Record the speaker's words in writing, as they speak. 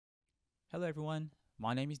Hello everyone,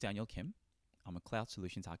 my name is Daniel Kim. I'm a Cloud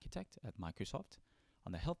Solutions Architect at Microsoft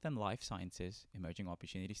on the Health and Life Sciences Emerging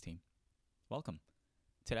Opportunities team. Welcome.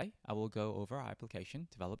 Today, I will go over our application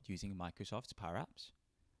developed using Microsoft's PowerApps,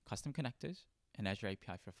 custom connectors, and Azure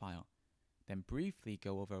API for FHIR, then briefly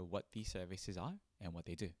go over what these services are and what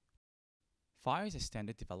they do. FHIR is a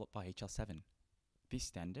standard developed by HL7. This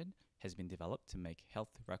standard has been developed to make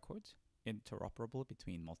health records interoperable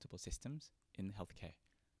between multiple systems in healthcare.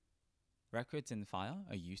 Records in FHIR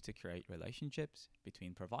are used to create relationships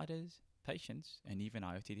between providers, patients, and even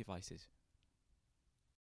IoT devices.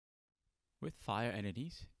 With FHIR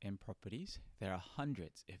entities and properties, there are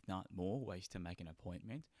hundreds, if not more, ways to make an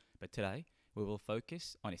appointment, but today we will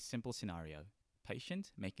focus on a simple scenario: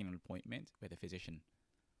 patient making an appointment with a physician.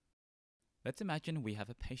 Let's imagine we have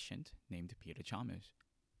a patient named Peter Chalmers.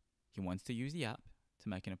 He wants to use the app to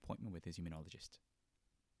make an appointment with his immunologist.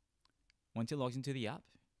 Once he logs into the app,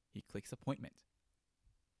 he clicks appointment.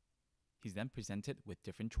 He's then presented with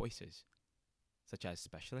different choices, such as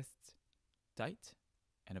specialists, date,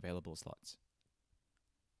 and available slots.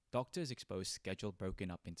 Doctors expose schedule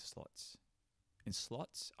broken up into slots, and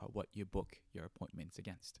slots are what you book your appointments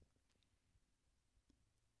against.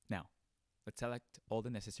 Now, let's select all the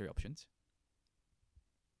necessary options.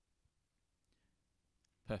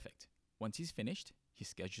 Perfect. Once he's finished, he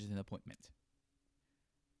schedules an appointment.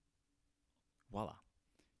 Voila.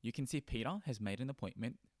 You can see Peter has made an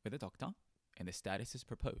appointment with a doctor and the status is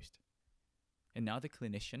proposed. And now the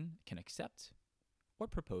clinician can accept or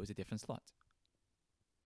propose a different slot.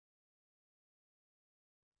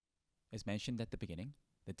 As mentioned at the beginning,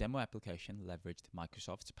 the demo application leveraged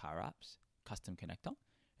Microsoft's PowerApps, custom connector,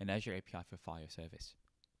 and Azure API for FHIR service.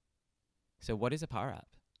 So what is a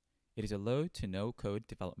PowerApp? It is a low to no code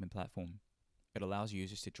development platform. It allows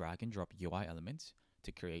users to drag and drop UI elements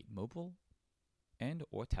to create mobile and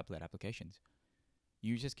or tablet applications.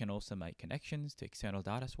 Users can also make connections to external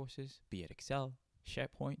data sources, be it Excel,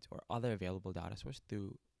 SharePoint, or other available data source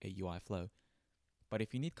through a UI flow. But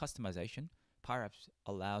if you need customization, PowerApps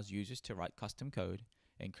allows users to write custom code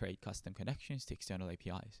and create custom connections to external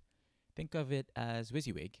APIs. Think of it as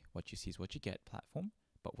WYSIWYG, what you see is what you get platform,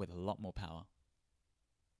 but with a lot more power.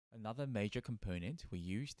 Another major component we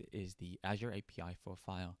used is the Azure API for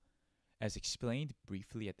FHIR. As explained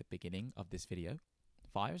briefly at the beginning of this video,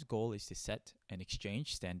 FHIR's goal is to set an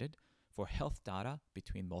exchange standard for health data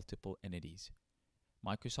between multiple entities.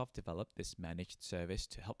 Microsoft developed this managed service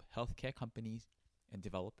to help healthcare companies and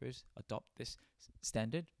developers adopt this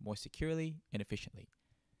standard more securely and efficiently.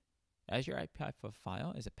 Azure API for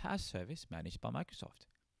FHIR is a PaaS service managed by Microsoft.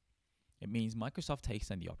 It means Microsoft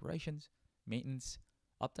takes on the operations, maintenance,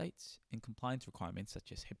 updates, and compliance requirements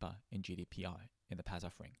such as HIPAA and GDPR in the PaaS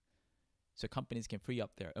offering, so companies can free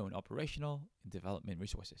up their own operational and development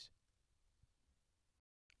resources.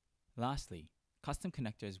 Lastly, custom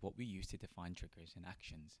connector is what we use to define triggers and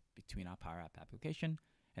actions between our PowerApp application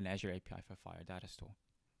and Azure API for FHIR data store.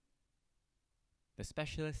 The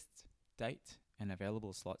specialists, date, and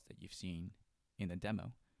available slots that you've seen in the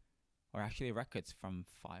demo are actually records from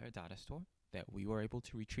FHIR data store that we were able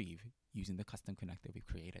to retrieve using the custom connector we've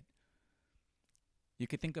created. You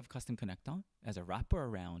could think of custom connector as a wrapper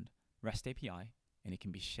around REST API, and it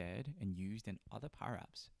can be shared and used in other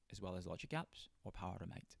PowerApps, as well as Logic Apps or Power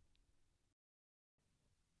Automate.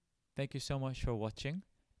 Thank you so much for watching.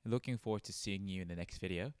 Looking forward to seeing you in the next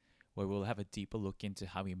video, where we'll have a deeper look into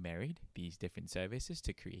how we married these different services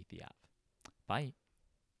to create the app. Bye.